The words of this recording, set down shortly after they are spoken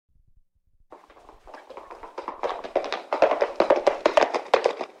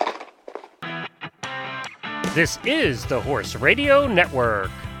This is the Horse Radio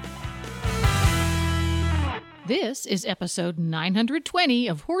Network. This is episode 920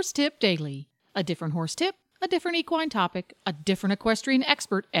 of Horse Tip Daily. A different horse tip, a different equine topic, a different equestrian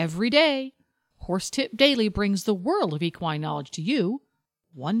expert every day. Horse Tip Daily brings the world of equine knowledge to you,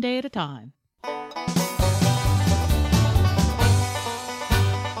 one day at a time.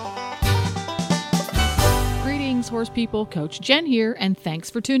 Greetings, horse people. Coach Jen here, and thanks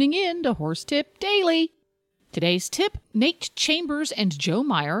for tuning in to Horse Tip Daily. Today's tip, Nate Chambers and Joe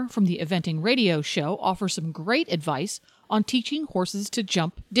Meyer from the Eventing Radio Show offer some great advice on teaching horses to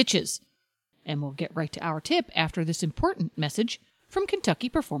jump ditches. And we'll get right to our tip after this important message from Kentucky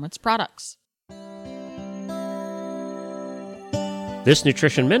Performance Products. This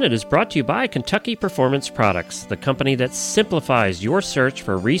Nutrition Minute is brought to you by Kentucky Performance Products, the company that simplifies your search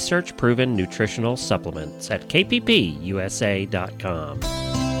for research-proven nutritional supplements at kppusa.com.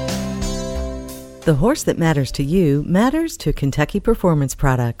 The horse that matters to you matters to Kentucky Performance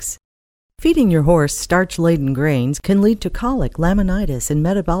Products. Feeding your horse starch-laden grains can lead to colic, laminitis, and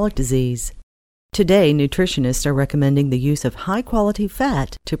metabolic disease. Today, nutritionists are recommending the use of high-quality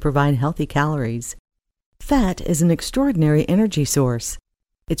fat to provide healthy calories. Fat is an extraordinary energy source.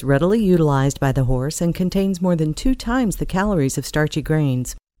 It's readily utilized by the horse and contains more than 2 times the calories of starchy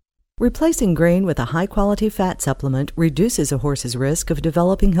grains. Replacing grain with a high-quality fat supplement reduces a horse's risk of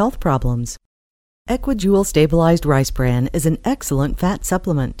developing health problems. Equijewel Stabilized Rice Bran is an excellent fat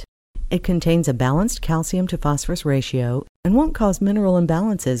supplement. It contains a balanced calcium to phosphorus ratio and won't cause mineral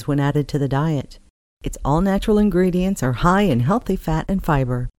imbalances when added to the diet. Its all-natural ingredients are high in healthy fat and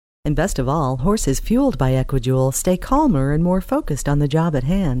fiber. And best of all, horses fueled by Equijewel stay calmer and more focused on the job at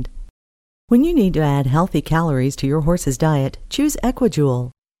hand. When you need to add healthy calories to your horse's diet, choose Equijewel.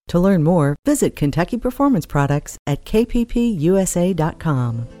 To learn more, visit Kentucky Performance Products at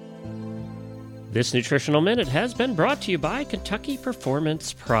kppusa.com. This Nutritional Minute has been brought to you by Kentucky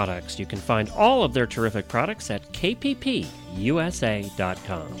Performance Products. You can find all of their terrific products at kppusa.com.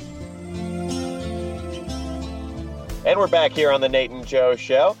 And we're back here on the Nate and Joe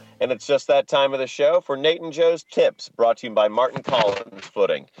Show, and it's just that time of the show for Nate and Joe's Tips, brought to you by Martin Collins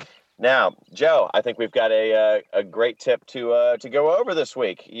Footing. Now, Joe, I think we've got a great tip to go over this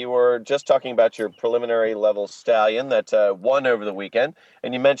week. You were just talking about your preliminary level stallion that won over the weekend,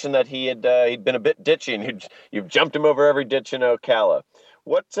 and you mentioned that he'd been a bit ditchy, and you've jumped him over every ditch in Ocala.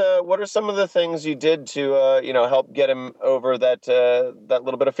 What are some of the things you did to help get him over that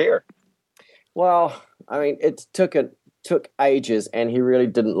little bit of fear? Well, I mean, it took ages, and he really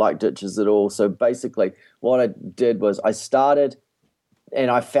didn't like ditches at all. So basically, what I did was I started, and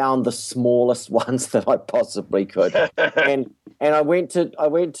I found the smallest ones that I possibly could, and I went to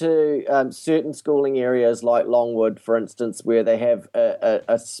certain schooling areas like Longwood, for instance, where they have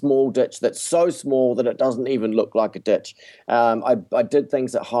a small ditch that's so small that it doesn't even look like a ditch. I did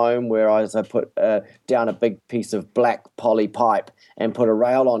things at home where I put down a big piece of black poly pipe and put a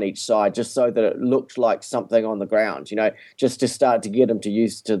rail on each side just so that it looked like something on the ground, just to start to get them to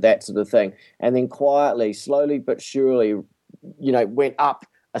used to that sort of thing, and then quietly, slowly but surely, went up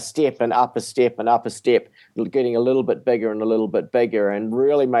a step and up a step and up a step, getting a little bit bigger and a little bit bigger, and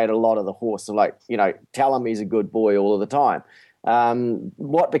really made a lot of the horse tell him he's a good boy all of the time.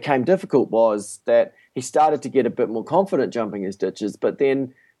 What became difficult was that he started to get a bit more confident jumping his ditches, but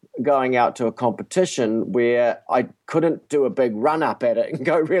then going out to a competition where I couldn't do a big run up at it and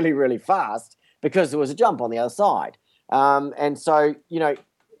go really, really fast because there was a jump on the other side. And so,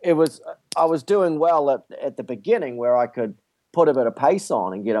 I was doing well at the beginning where I could put a bit of pace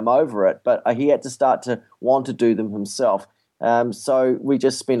on and get him over it, but he had to start to want to do them himself. So we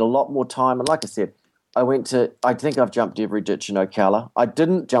just spent a lot more time. And like I said, I think I've jumped every ditch in Ocala. I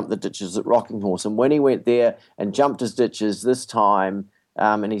didn't jump the ditches at Rocking Horse. And when he went there and jumped his ditches this time,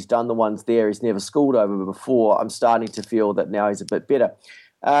 and he's done the ones there he's never schooled over before, I'm starting to feel that now he's a bit better.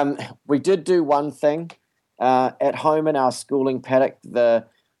 We did do one thing at home in our schooling paddock. The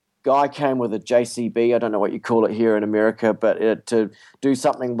guy came with a JCB, I don't know what you call it here in America, but to do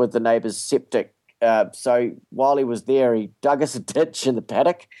something with the neighbor's septic. So while he was there, he dug us a ditch in the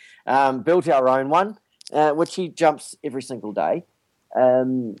paddock, built our own one, which he jumps every single day.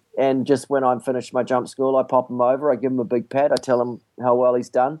 And just when I'm finished my jump school, I pop him over, I give him a big pat, I tell him how well he's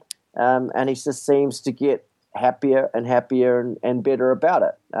done, and he just seems to get happier and happier and better about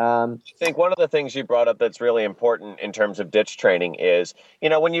it. I think one of the things you brought up that's really important in terms of ditch training is,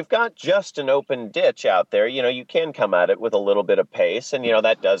 when you've got just an open ditch out there, you can come at it with a little bit of pace, and,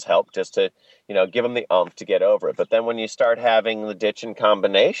 that does help just to, give them the oomph to get over it. But then when you start having the ditch in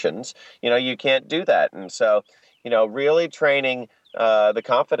combinations, you can't do that. And so, really training the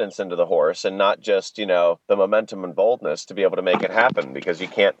confidence into the horse and not just, the momentum and boldness to be able to make it happen, because you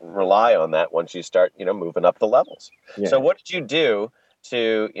can't rely on that once you start, moving up the levels. Yeah. So what did you do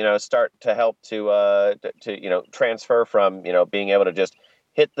to, start to help to transfer from, being able to just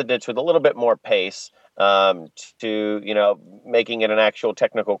hit the ditch with a little bit more pace to, making it an actual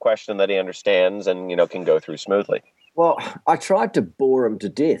technical question that he understands and, can go through smoothly? Well, I tried to bore him to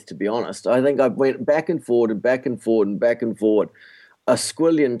death, to be honest. I think I went back and forward and back and forward and back and forward a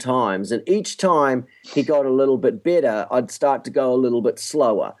squillion times. And each time he got a little bit better, I'd start to go a little bit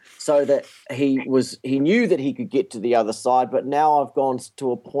slower so that he knew that he could get to the other side. But now I've gone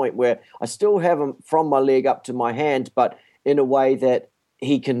to a point where I still have him from my leg up to my hand, but in a way that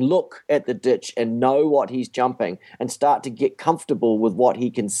he can look at the ditch and know what he's jumping and start to get comfortable with what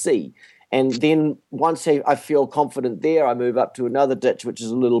he can see. And then once I feel confident there, I move up to another ditch, which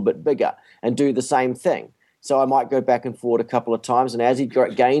is a little bit bigger, and do the same thing. So I might go back and forward a couple of times, and as he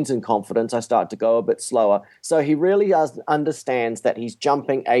gains in confidence, I start to go a bit slower. So he really understands that he's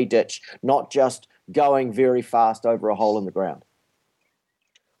jumping a ditch, not just going very fast over a hole in the ground.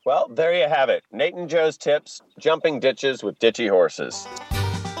 Well, there you have it. Nate and Joe's tips, jumping ditches with ditchy horses.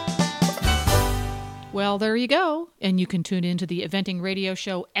 Well, there you go. And you can tune into the Eventing Radio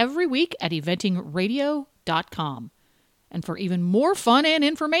Show every week at eventingradio.com. And for even more fun and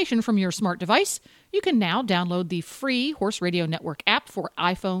information from your smart device, you can now download the free Horse Radio Network app for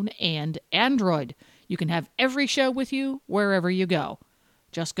iPhone and Android. You can have every show with you wherever you go.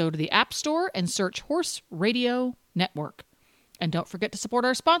 Just go to the App Store and search Horse Radio Network. And don't forget to support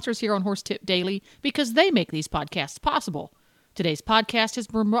our sponsors here on Horse Tip Daily, because they make these podcasts possible. Today's podcast has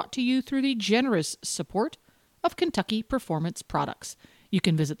been brought to you through the generous support of Kentucky Performance Products. You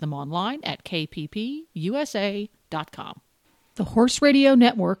can visit them online at kppusa.com. The Horse Radio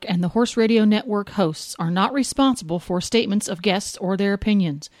Network and the Horse Radio Network hosts are not responsible for statements of guests or their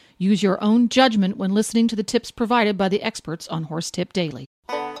opinions. Use your own judgment when listening to the tips provided by the experts on Horse Tip Daily.